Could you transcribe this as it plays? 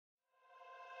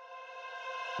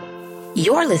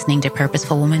You're listening to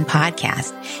Purposeful Woman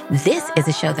Podcast. This is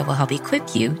a show that will help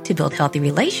equip you to build healthy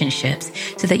relationships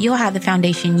so that you'll have the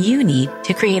foundation you need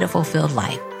to create a fulfilled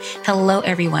life. Hello,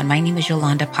 everyone. My name is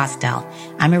Yolanda Postel.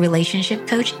 I'm a relationship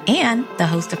coach and the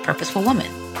host of Purposeful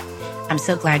Woman. I'm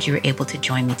so glad you were able to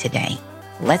join me today.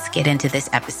 Let's get into this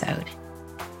episode.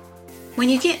 When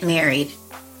you get married,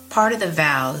 part of the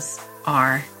vows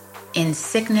are in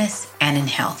sickness and in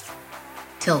health,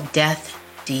 till death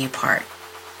do you part.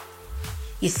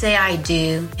 You say I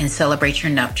do and celebrate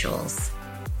your nuptials.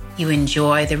 You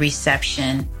enjoy the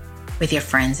reception with your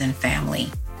friends and family.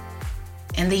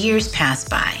 And the years pass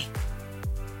by.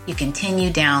 You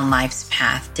continue down life's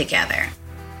path together.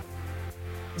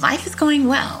 Life is going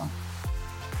well.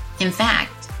 In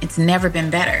fact, it's never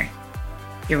been better.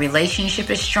 Your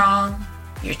relationship is strong.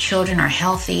 Your children are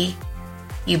healthy.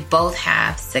 You both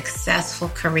have successful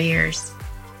careers.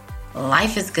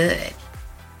 Life is good.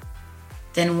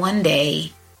 Then one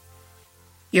day,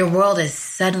 your world is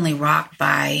suddenly rocked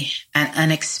by an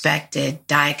unexpected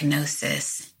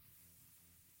diagnosis.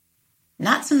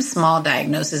 Not some small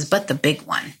diagnosis, but the big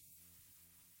one.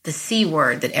 The C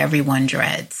word that everyone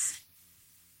dreads.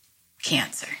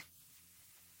 Cancer.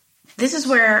 This is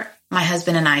where my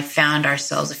husband and I found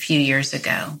ourselves a few years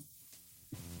ago.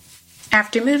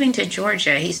 After moving to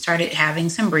Georgia, he started having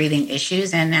some breathing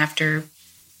issues, and after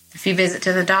a few visits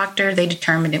to the doctor, they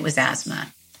determined it was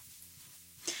asthma.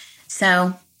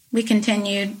 So we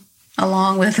continued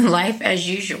along with life as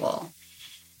usual.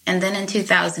 And then in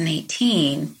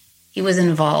 2018, he was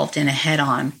involved in a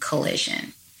head-on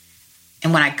collision.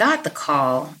 And when I got the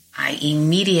call, I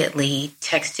immediately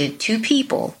texted two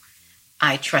people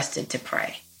I trusted to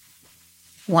pray.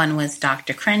 One was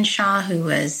Dr. Crenshaw, who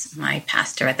was my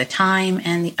pastor at the time,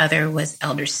 and the other was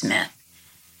Elder Smith.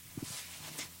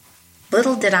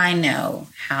 Little did I know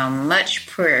how much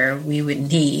prayer we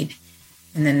would need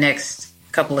in the next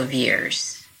couple of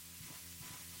years.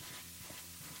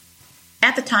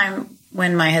 At the time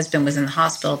when my husband was in the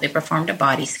hospital, they performed a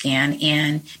body scan,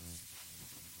 and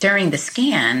during the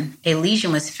scan, a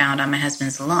lesion was found on my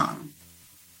husband's lung.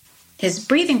 His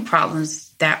breathing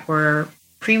problems that were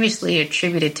previously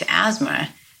attributed to asthma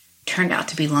turned out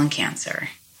to be lung cancer.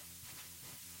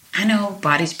 I know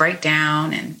bodies break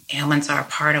down and ailments are a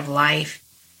part of life.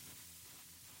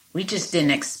 We just didn't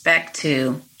expect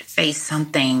to face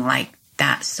something like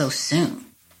that so soon.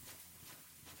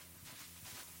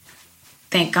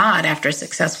 Thank God, after a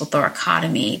successful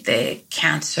thoracotomy, the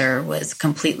cancer was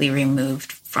completely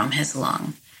removed from his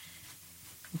lung.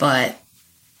 But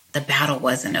the battle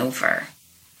wasn't over.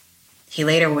 He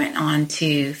later went on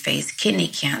to face kidney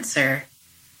cancer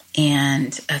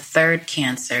and a third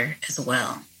cancer as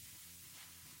well.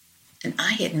 And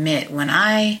I admit, when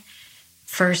I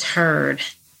first heard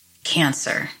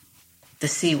cancer, the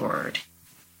C word,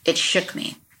 it shook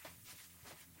me.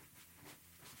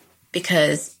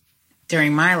 Because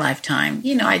during my lifetime,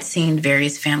 I'd seen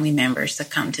various family members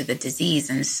succumb to the disease.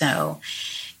 And so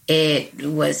it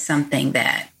was something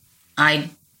that I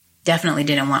definitely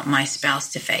didn't want my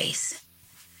spouse to face.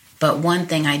 But one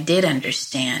thing I did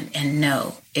understand and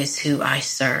know is who I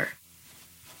serve.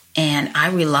 And I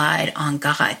relied on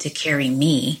God to carry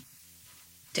me,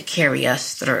 to carry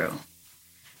us through.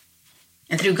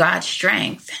 And through God's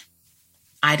strength,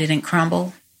 I didn't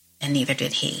crumble, and neither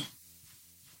did he.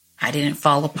 I didn't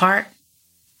fall apart,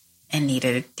 and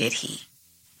neither did he.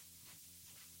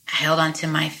 I held on to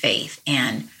my faith,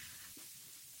 and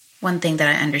one thing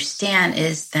that I understand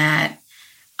is that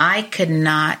I could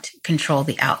not control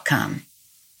the outcome.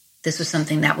 This was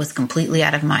something that was completely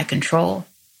out of my control,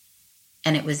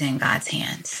 and it was in God's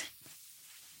hands.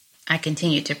 I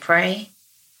continued to pray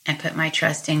and put my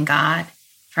trust in God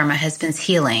for my husband's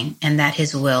healing and that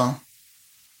his will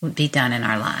would be done in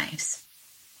our lives.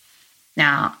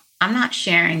 Now, I'm not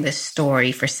sharing this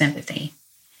story for sympathy.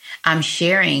 I'm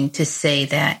sharing to say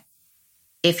that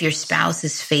if your spouse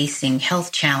is facing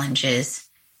health challenges,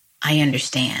 I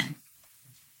understand.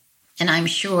 And I'm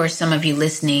sure some of you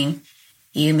listening,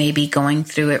 you may be going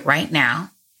through it right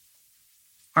now.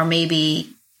 Or maybe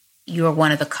you're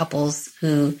one of the couples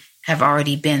who have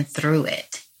already been through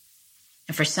it.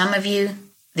 And for some of you,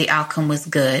 the outcome was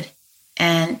good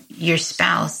and your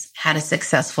spouse had a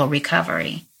successful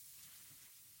recovery.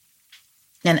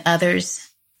 And others,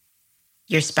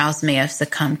 your spouse may have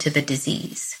succumbed to the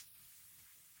disease.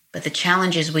 But the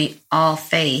challenges we all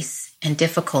face and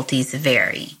difficulties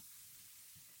vary.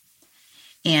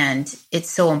 And it's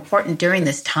so important during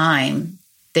this time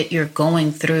that you're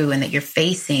going through and that you're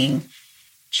facing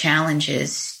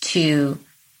challenges to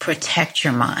protect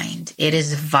your mind. It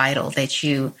is vital that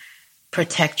you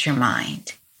protect your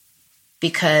mind.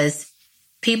 because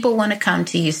people want to come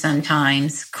to you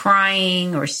sometimes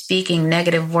crying or speaking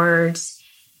negative words.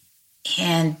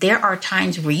 And there are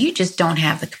times where you just don't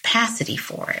have the capacity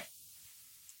for it.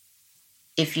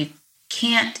 If you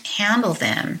can't handle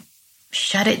them,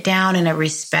 shut it down in a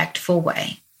respectful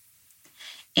way.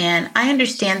 And I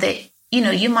understand that,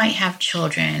 you might have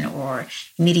children or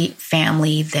immediate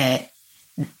family that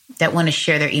want to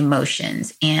share their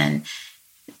emotions. And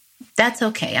that's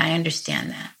okay. I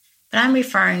understand that. But I'm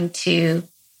referring to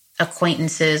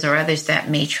acquaintances or others that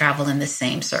may travel in the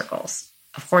same circles.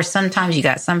 Of course, sometimes you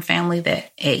got some family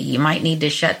that, hey, you might need to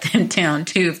shut them down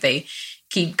too if they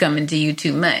keep coming to you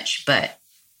too much. But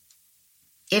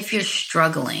if you're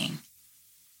struggling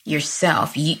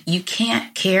yourself, you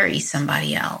can't carry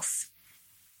somebody else.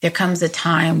 There comes a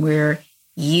time where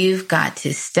you've got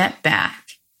to step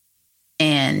back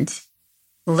and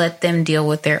let them deal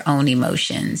with their own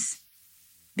emotions,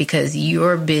 because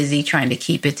you're busy trying to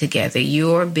keep it together.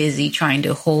 You're busy trying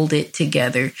to hold it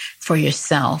together for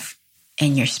yourself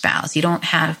and your spouse. You don't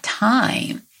have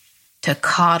time to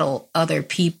coddle other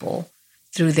people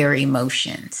through their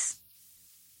emotions.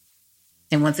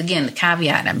 And once again, the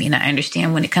caveat, I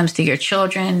understand when it comes to your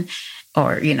children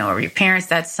or your parents,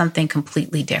 that's something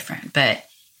completely different. But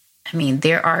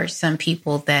there are some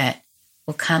people that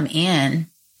will come in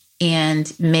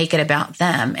and make it about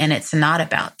them, and it's not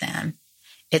about them.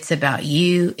 It's about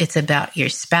you. It's about your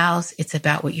spouse. It's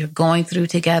about what you're going through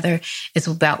together. It's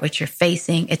about what you're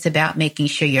facing. It's about making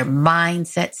sure your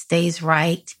mindset stays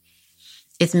right.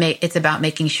 It's about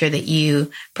making sure that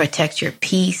you protect your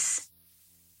peace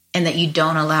and that you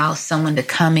don't allow someone to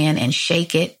come in and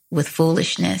shake it with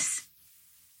foolishness.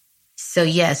 So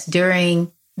yes,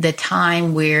 during the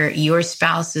time where your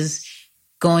spouse is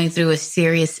going through a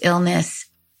serious illness,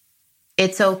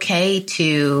 it's okay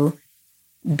to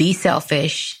be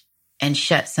selfish and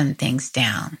shut some things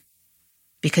down,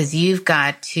 because you've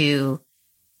got to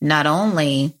not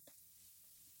only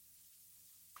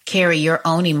carry your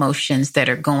own emotions that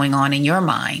are going on in your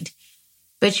mind,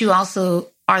 but you also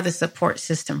are the support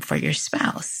system for your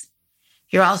spouse.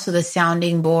 You're also the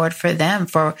sounding board for them,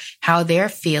 for how they're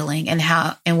feeling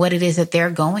and what it is that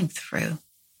they're going through.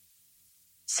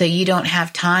 So you don't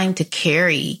have time to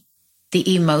carry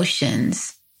the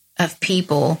emotions of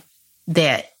people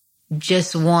that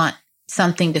just want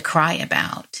something to cry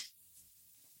about.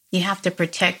 You have to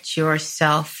protect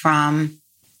yourself from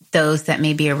those that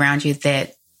may be around you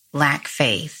that lack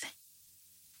faith.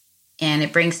 And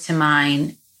it brings to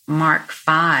mind Mark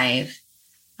 5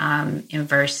 in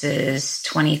verses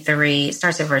 23. It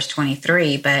starts at verse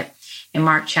 23, but in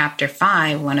Mark chapter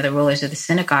 5, one of the rulers of the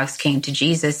synagogues came to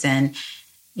Jesus and,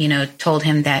 told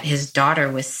him that his daughter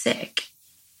was sick.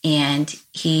 And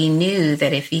he knew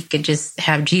that if he could just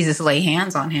have Jesus lay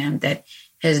hands on him, that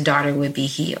his daughter would be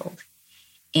healed.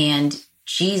 And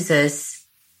Jesus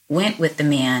went with the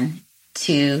man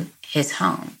to his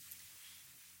home.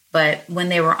 But when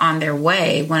they were on their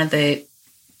way, one of the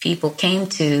people came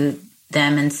to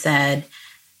them and said,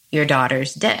 "Your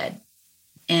daughter's dead."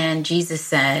 And Jesus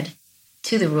said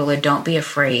to the ruler, "Don't be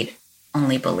afraid,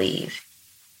 only believe."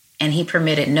 And he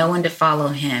permitted no one to follow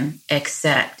him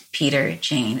except Peter,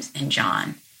 James, and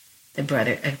John, the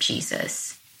brother of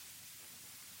Jesus.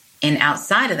 And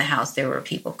outside of the house, there were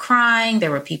people crying. There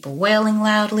were people wailing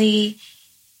loudly.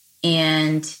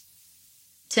 And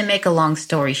to make a long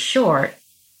story short,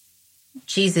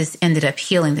 Jesus ended up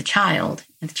healing the child,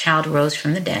 and the child rose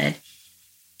from the dead.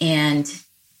 And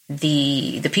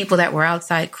the people that were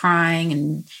outside crying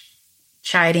and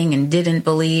chiding and didn't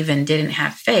believe and didn't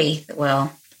have faith,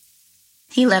 well,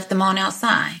 he left them on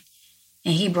outside.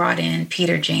 And he brought in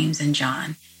Peter, James, and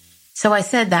John. So I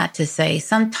said that to say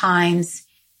sometimes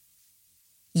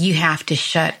you have to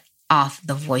shut off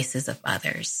the voices of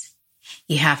others.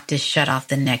 You have to shut off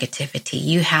the negativity.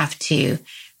 You have to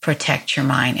protect your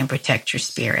mind and protect your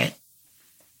spirit.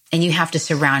 And you have to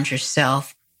surround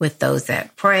yourself with those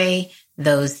that pray,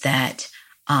 those that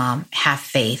have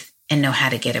faith and know how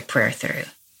to get a prayer through.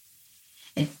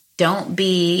 And don't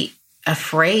be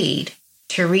afraid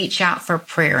to reach out for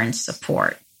prayer and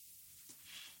support.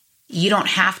 You don't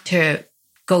have to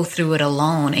go through it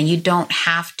alone, and you don't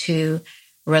have to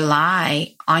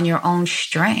rely on your own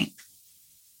strength.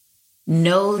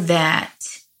 Know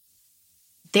that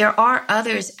there are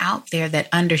others out there that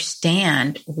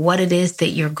understand what it is that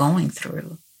you're going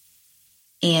through.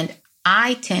 And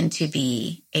I tend to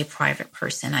be a private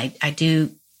person. I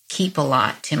do keep a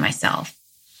lot to myself.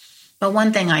 But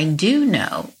one thing I do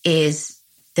know is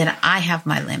that I have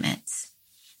my limits.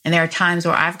 And there are times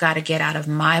where I've got to get out of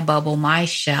my bubble, my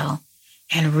shell,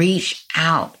 and reach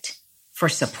out for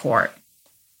support.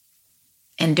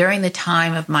 And during the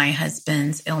time of my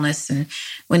husband's illness and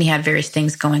when he had various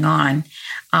things going on,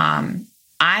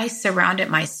 I surrounded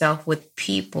myself with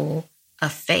people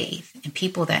of faith and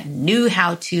people that knew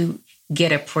how to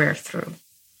get a prayer through.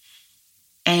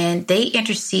 And they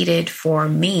interceded for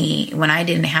me when I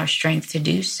didn't have strength to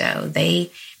do so. They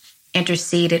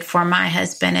interceded for my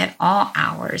husband at all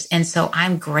hours. And so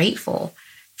I'm grateful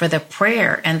for the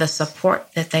prayer and the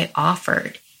support that they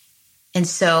offered. And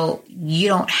so you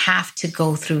don't have to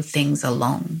go through things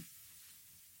alone.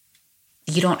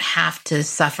 You don't have to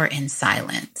suffer in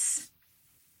silence.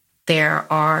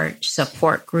 There are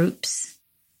support groups.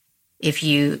 If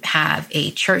you have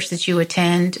a church that you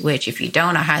attend, which if you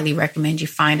don't, I highly recommend you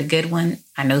find a good one.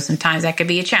 I know sometimes that could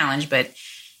be a challenge, but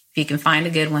if you can find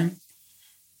a good one,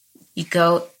 you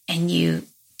go and you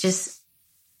just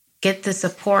get the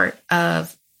support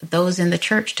of those in the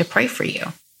church to pray for you,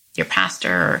 your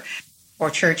pastor or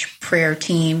church prayer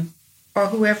team, or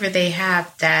whoever they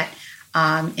have that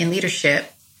in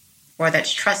leadership or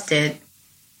that's trusted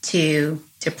to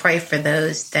pray for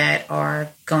those that are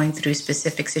going through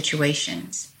specific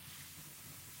situations.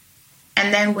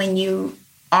 And then when you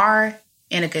are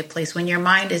in a good place, when your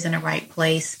mind is in a right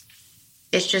place,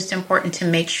 it's just important to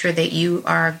make sure that you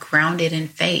are grounded in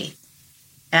faith.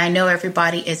 And I know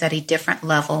everybody is at a different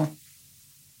level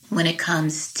when it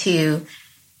comes to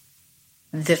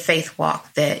the faith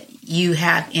walk that you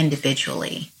have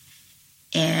individually.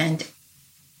 And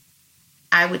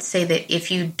I would say that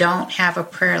if you don't have a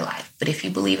prayer life, but if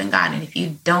you believe in God and if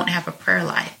you don't have a prayer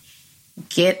life,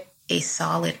 get a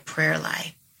solid prayer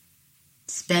life.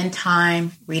 Spend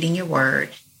time reading your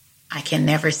word. I can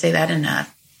never say that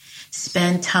enough.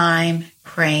 Spend time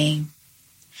praying.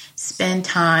 Spend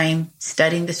time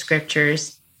studying the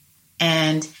scriptures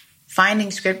and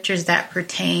finding scriptures that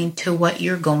pertain to what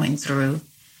you're going through.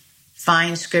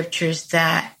 Find scriptures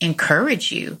that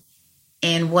encourage you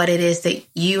in what it is that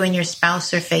you and your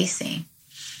spouse are facing.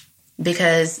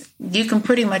 Because you can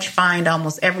pretty much find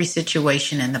almost every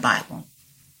situation in the Bible.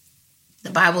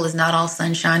 The Bible is not all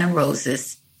sunshine and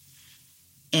roses.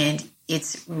 And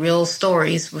it's real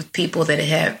stories with people that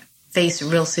have faced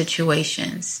real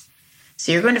situations.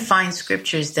 So you're going to find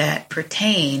scriptures that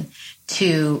pertain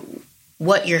to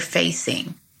what you're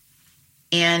facing.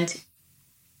 And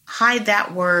hide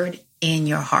that word in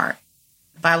your heart.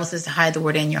 The Bible says to hide the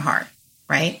word in your heart,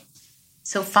 right?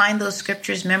 So find those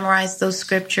scriptures, memorize those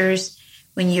scriptures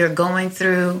when you're going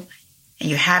through and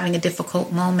you're having a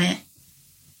difficult moment.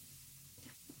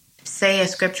 Say a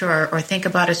scripture or think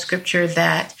about a scripture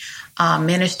that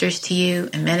ministers to you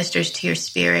and ministers to your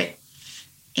spirit,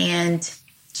 and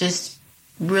just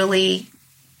really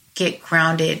get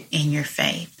grounded in your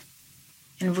faith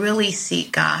and really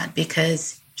seek God,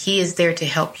 because He is there to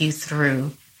help you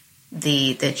through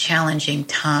the challenging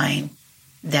time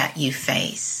that you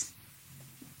face.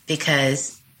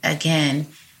 Because again,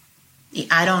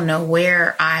 I don't know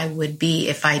where I would be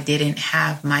if I didn't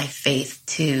have my faith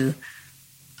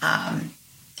and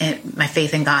my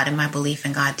faith in God and my belief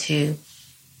in God to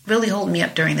really hold me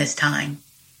up during this time,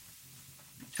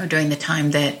 or during the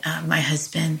time that my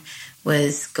husband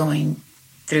was going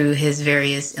through his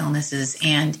various illnesses.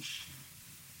 And,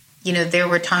 you know, there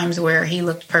were times where he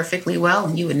looked perfectly well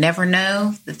and you would never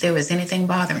know that there was anything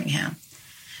bothering him.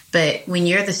 But when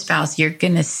you're the spouse, you're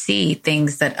going to see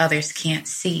things that others can't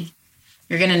see.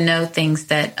 You're going to know things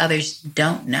that others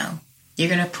don't know. You're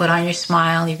going to put on your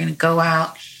smile. You're going to go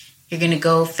out. You're going to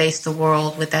go face the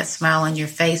world with that smile on your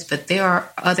face. But there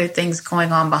are other things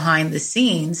going on behind the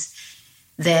scenes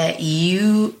that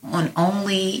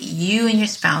only you and your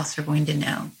spouse are going to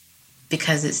know,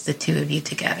 because it's the two of you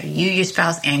together, you, your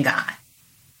spouse, and God.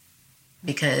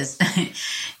 Because,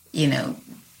 you know,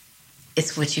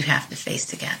 it's what you have to face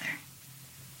together.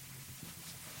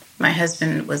 My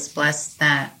husband was blessed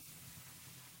that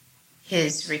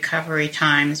his recovery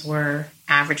times were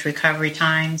average recovery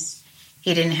times.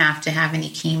 He didn't have to have any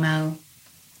chemo.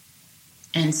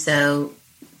 And so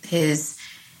his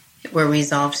were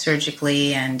resolved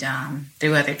surgically and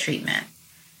through other treatment.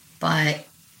 But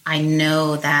I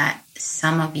know that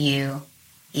some of you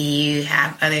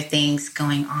have other things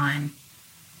going on,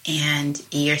 and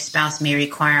your spouse may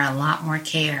require a lot more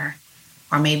care,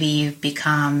 or maybe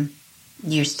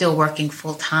you're still working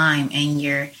full time and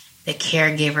you're the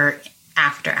caregiver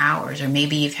after hours, or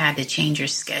maybe you've had to change your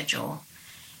schedule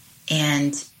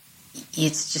and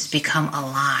it's just become a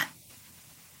lot.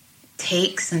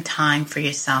 Take some time for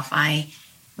yourself. My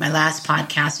last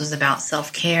podcast was about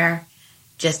self-care,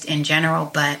 just in general,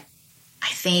 but I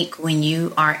think when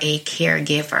you are a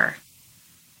caregiver,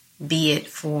 be it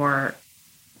for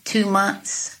 2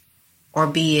 months or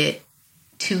be it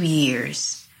 2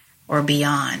 years or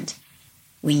beyond,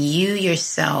 when you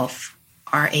yourself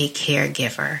are a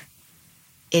caregiver,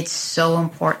 it's so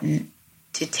important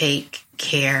to take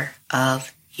care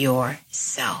of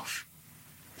yourself.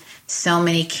 So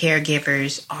many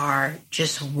caregivers are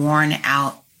just worn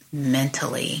out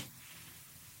mentally.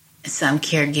 Some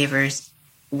caregivers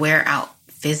wear out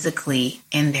physically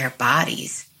in their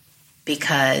bodies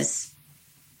because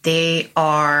they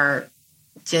are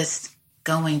just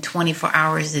going 24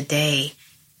 hours a day,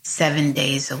 7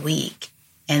 days a week.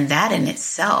 And that in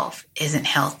itself isn't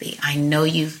healthy. I know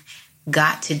you've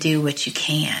got to do what you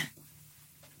can.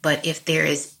 But if there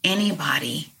is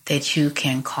anybody that you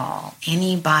can call,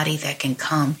 anybody that can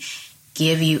come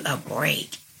give you a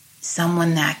break,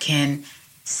 someone that can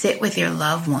sit with your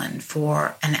loved one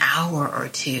for an hour or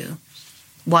two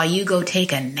while you go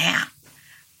take a nap,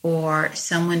 or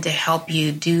someone to help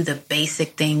you do the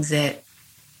basic things that,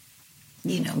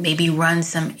 maybe run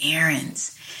some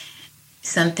errands,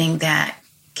 something that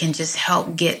can just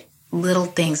help get little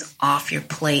things off your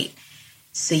plate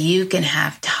so you can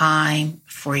have time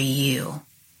for you.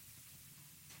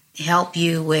 Help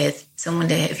you with someone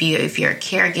to, if you're a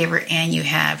caregiver and you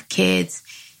have kids,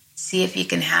 see if you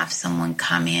can have someone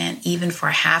come in even for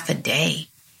half a day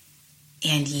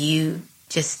and you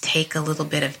just take a little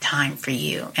bit of time for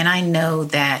you. And I know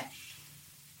that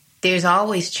there's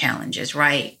always challenges,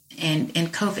 right? And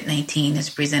COVID-19 has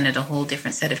presented a whole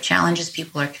different set of challenges.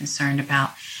 People are concerned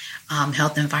about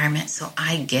health environment. So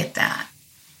I get that.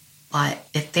 But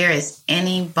if there is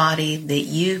anybody that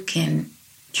you can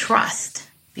trust,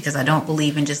 because I don't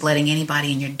believe in just letting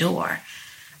anybody in your door,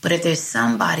 but if there's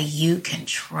somebody you can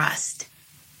trust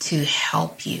to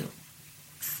help you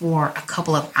for a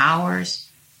couple of hours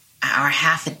or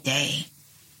half a day,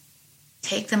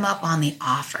 take them up on the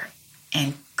offer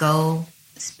and go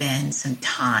spend some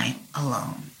time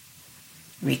alone.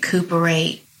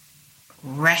 Recuperate,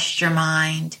 rest your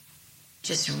mind,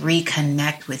 just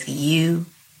reconnect with you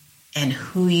and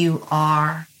who you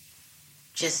are.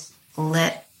 Just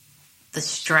let the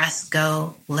stress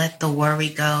go, let the worry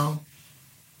go.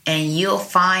 And you'll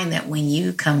find that when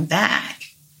you come back,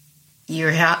 you're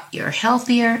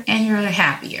healthier and you're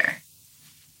happier.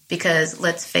 Because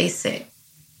let's face it,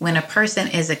 when a person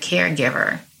is a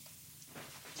caregiver,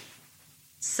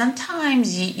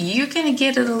 sometimes you're going to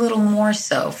get it a little more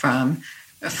so from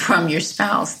your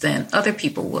spouse than other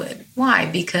people would. Why?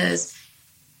 Because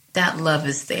that love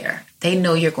is there. They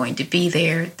know you're going to be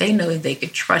there. They know they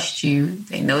could trust you.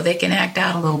 They know they can act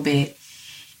out a little bit.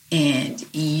 And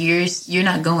you're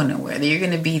not going nowhere. You're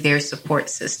going to be their support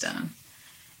system.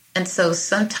 And so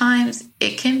sometimes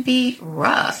it can be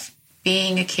rough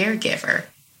being a caregiver.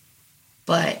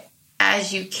 But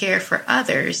as you care for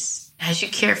others, as you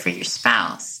care for your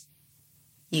spouse,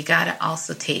 you got to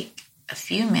also take a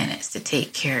few minutes to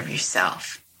take care of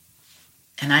yourself.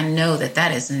 And I know that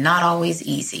that is not always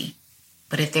easy.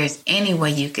 But if there's any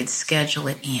way you could schedule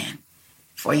it in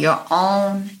for your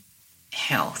own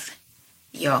health,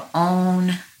 your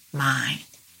own mind,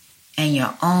 and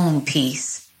your own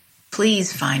peace,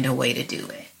 please find a way to do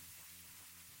it.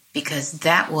 Because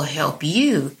that will help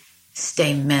you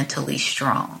stay mentally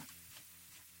strong.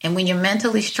 And when you're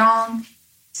mentally strong,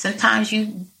 sometimes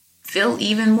you feel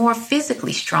even more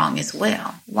physically strong as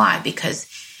well. Why? Because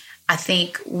I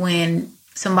think when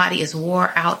somebody is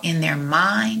wore out in their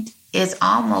mind, it's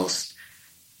almost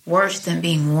worse than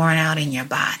being worn out in your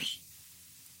body.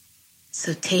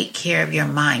 So take care of your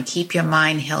mind. Keep your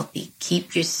mind healthy.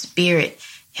 Keep your spirit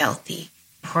healthy.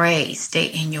 Pray. Stay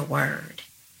in your word.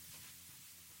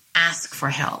 Ask for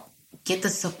help. Get the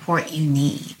support you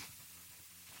need.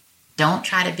 Don't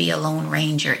try to be a lone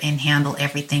ranger and handle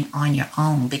everything on your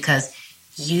own, because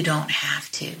you don't have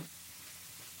to.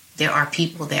 There are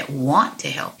people that want to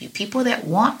help you, people that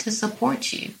want to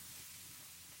support you,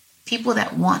 people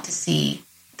that want to see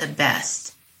the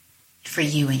best for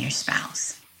you and your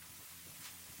spouse.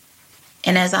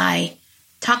 And as I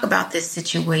talk about this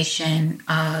situation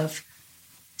of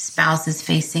spouses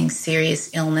facing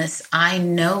serious illness, I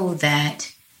know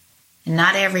that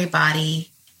not everybody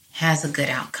has a good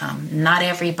outcome. Not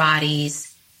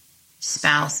everybody's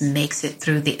spouse makes it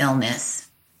through the illness.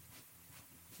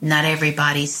 Not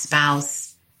everybody's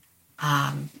spouse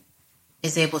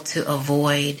is able to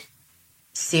avoid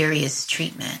serious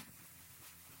treatment.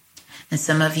 And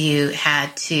some of you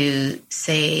had to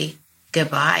say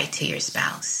goodbye to your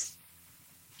spouse.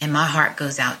 And my heart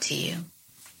goes out to you.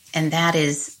 And that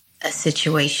is a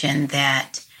situation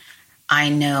that I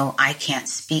know I can't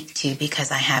speak to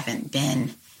because I haven't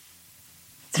been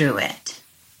through it.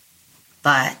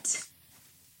 But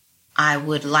I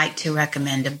would like to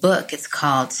recommend a book. It's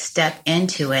called Step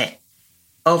Into It,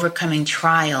 Overcoming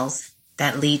Trials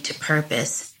That Lead to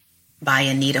Purpose by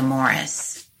Anita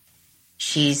Morris.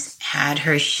 She's had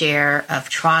her share of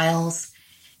trials.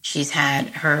 She's had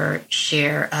her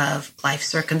share of life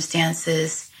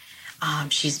circumstances.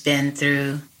 She's been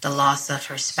through the loss of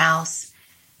her spouse,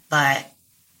 but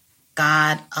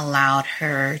God allowed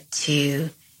her to,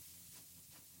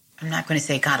 I'm not going to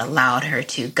say God allowed her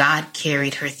to, God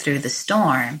carried her through the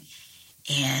storm,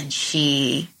 and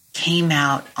she came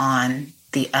out on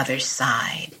the other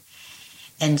side.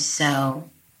 And so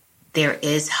there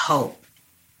is hope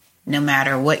no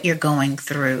matter what you're going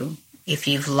through. If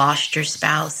you've lost your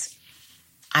spouse,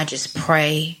 I just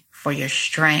pray for your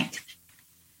strength.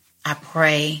 I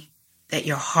pray that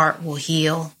your heart will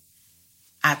heal.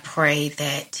 I pray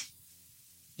that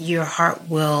your heart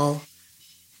will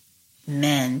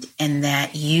mend and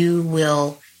that you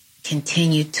will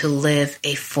continue to live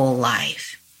a full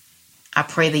life. I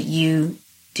pray that you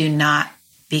do not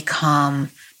become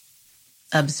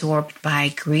absorbed by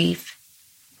grief,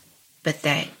 but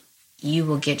that you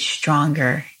will get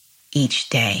stronger each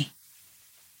day.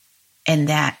 And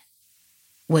that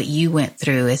what you went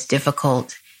through, as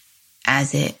difficult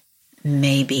as it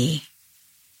may be,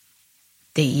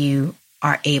 that you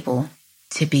are able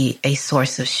to be a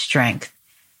source of strength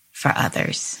for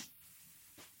others.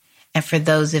 And for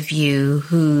those of you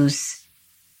whose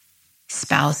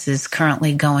spouse is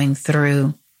currently going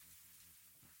through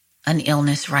an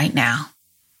illness right now,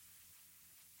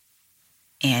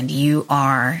 and you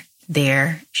are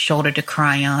their shoulder to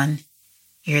cry on,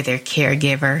 you're their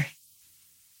caregiver,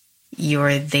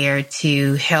 you're there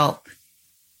to help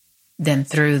them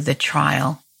through the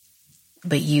trial,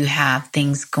 but you have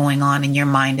things going on in your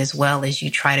mind as well as you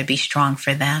try to be strong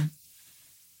for them.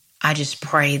 I just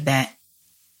pray that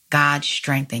God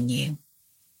strengthen you,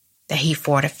 that He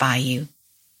fortify you,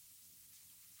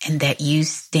 and that you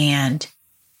stand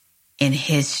in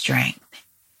His strength,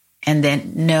 and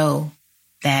then know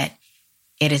that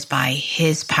it is by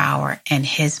His power and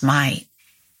His might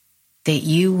that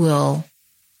you will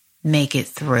make it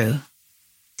through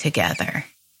together.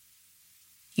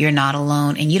 You're not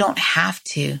alone, and you don't have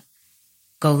to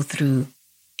go through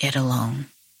it alone.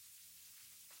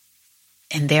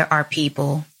 And there are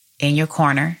people in your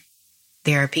corner.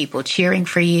 There are people cheering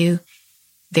for you.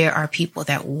 There are people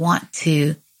that want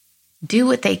to do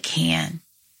what they can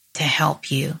to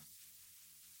help you.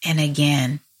 And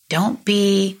again, don't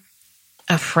be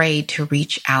afraid to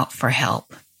reach out for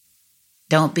help.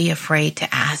 Don't be afraid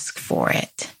to ask for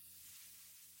it.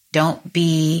 Don't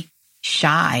be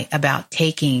shy about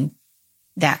taking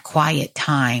that quiet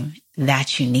time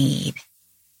that you need.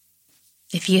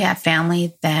 If you have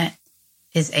family that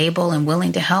is able and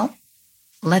willing to help,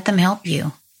 let them help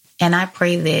you. And I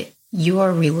pray that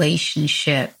your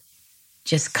relationship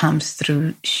just comes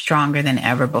through stronger than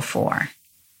ever before,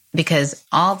 because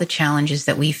all the challenges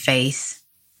that we face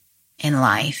in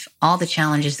life, all the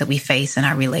challenges that we face in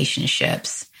our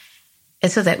relationships,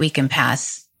 is so that we can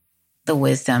pass the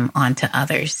wisdom on to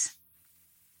others.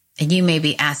 And you may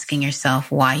be asking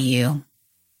yourself, why you?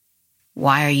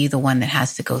 Why are you the one that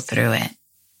has to go through it?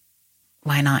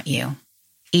 Why not you?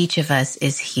 Each of us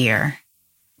is here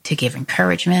to give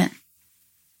encouragement,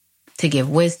 to give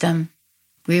wisdom.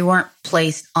 We weren't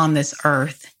placed on this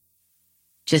earth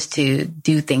just to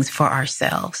do things for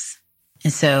ourselves.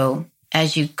 And so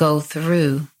as you go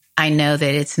through, I know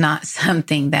that it's not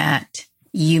something that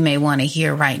you may want to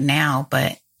hear right now,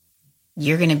 but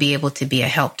you're going to be able to be a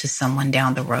help to someone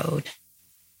down the road.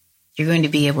 You're going to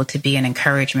be able to be an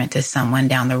encouragement to someone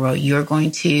down the road. You're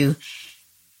going to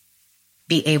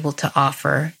be able to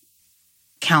offer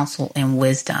counsel and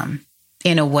wisdom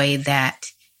in a way that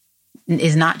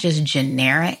is not just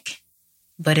generic,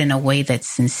 but in a way that's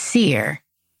sincere,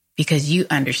 because you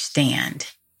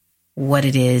understand what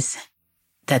it is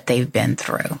that they've been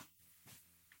through.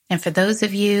 And for those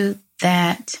of you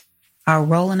that are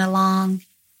rolling along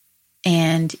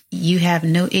and you have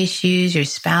no issues, your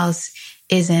spouse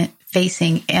isn't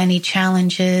facing any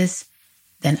challenges,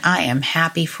 then I am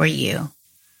happy for you.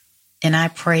 And I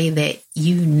pray that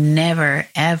you never,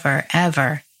 ever,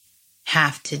 ever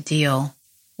have to deal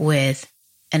with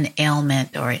an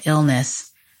ailment or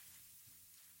illness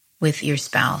with your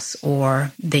spouse,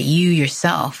 or that you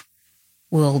yourself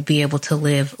will be able to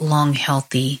live long,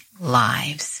 healthy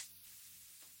lives.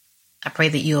 I pray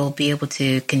that you'll be able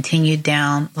to continue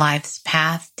down life's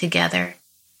path together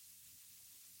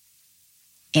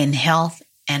in health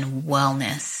and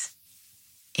wellness,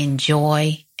 in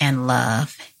joy and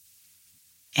love,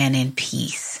 and in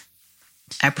peace.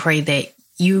 I pray that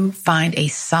you find a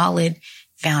solid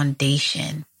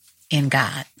foundation in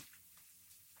God.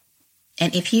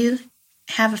 And if you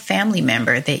have a family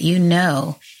member that you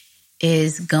know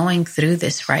is going through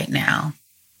this right now,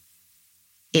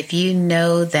 if you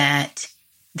know that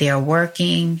they're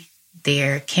working,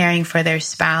 they're caring for their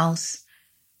spouse,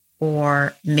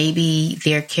 or maybe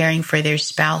they're caring for their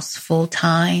spouse full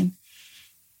time,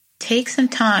 take some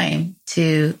time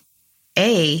to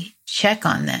A, check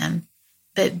on them,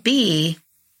 but B,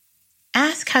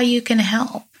 ask how you can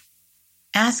help.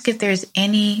 Ask if there's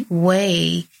any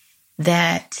way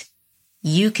that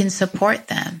you can support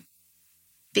them.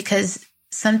 Because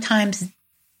sometimes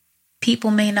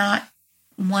people may not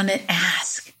want to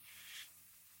ask.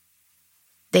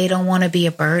 They don't want to be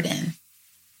a burden.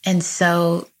 And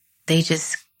so they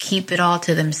just keep it all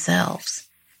to themselves.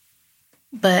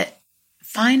 But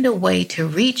find a way to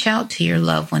reach out to your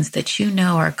loved ones that you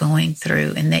know are going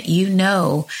through and that you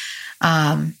know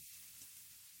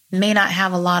may not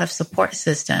have a lot of support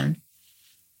system,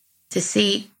 to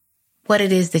see what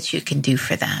it is that you can do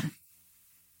for them.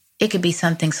 It could be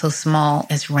something so small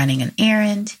as running an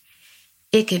errand.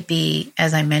 It could be,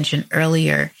 as I mentioned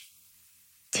earlier,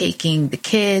 taking the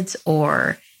kids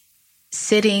or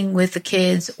sitting with the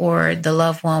kids or the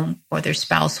loved one or their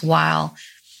spouse while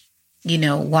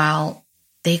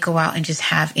they go out and just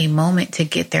have a moment to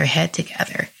get their head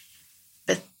together.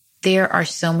 But there are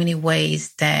so many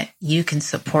ways that you can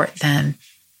support them,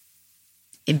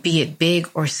 be it big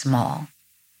or small.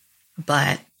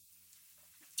 But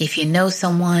if you know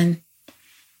someone,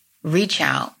 reach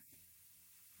out.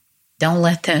 Don't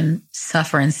let them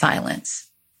suffer in silence,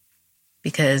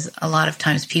 because a lot of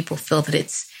times people feel that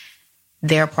it's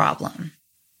their problem,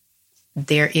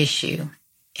 their issue,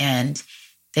 and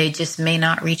they just may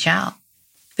not reach out.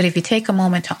 But if you take a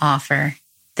moment to offer,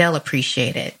 they'll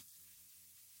appreciate it.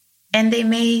 And they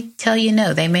may tell you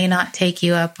no. They may not take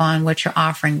you up on what you're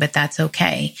offering, but that's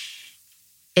okay.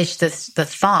 It's just the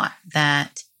thought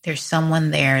that there's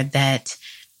someone there that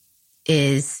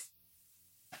is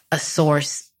a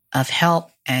source of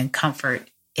help and comfort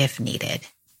if needed.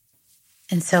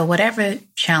 And so whatever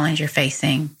challenge you're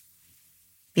facing,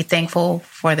 be thankful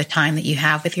for the time that you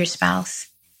have with your spouse.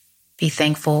 Be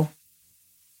thankful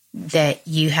that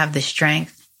you have the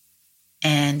strength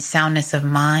and soundness of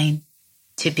mind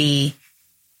to be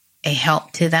a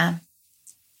help to them.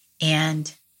 And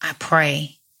I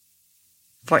pray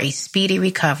for a speedy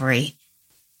recovery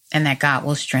and that God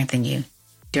will strengthen you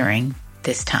during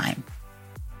this time.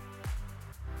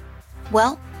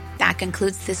 Well, that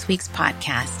concludes this week's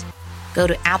podcast. Go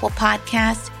to Apple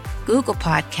Podcasts, Google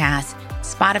Podcasts,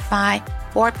 Spotify,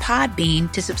 or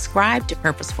Podbean to subscribe to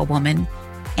Purposeful Woman.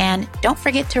 And don't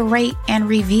forget to rate and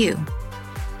review.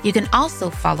 You can also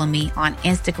follow me on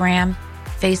Instagram,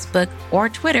 Facebook, or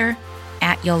Twitter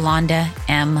at Yolanda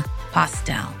M.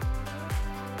 Postel.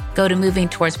 Go to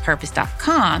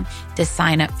movingtowardspurpose.com to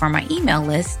sign up for my email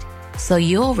list so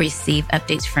you'll receive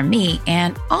updates from me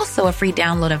and also a free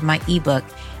download of my ebook,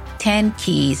 10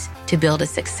 Keys to Build a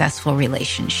Successful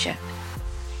Relationship.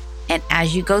 And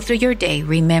as you go through your day,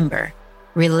 remember,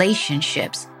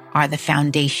 relationships are the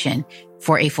foundation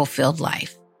for a fulfilled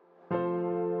life.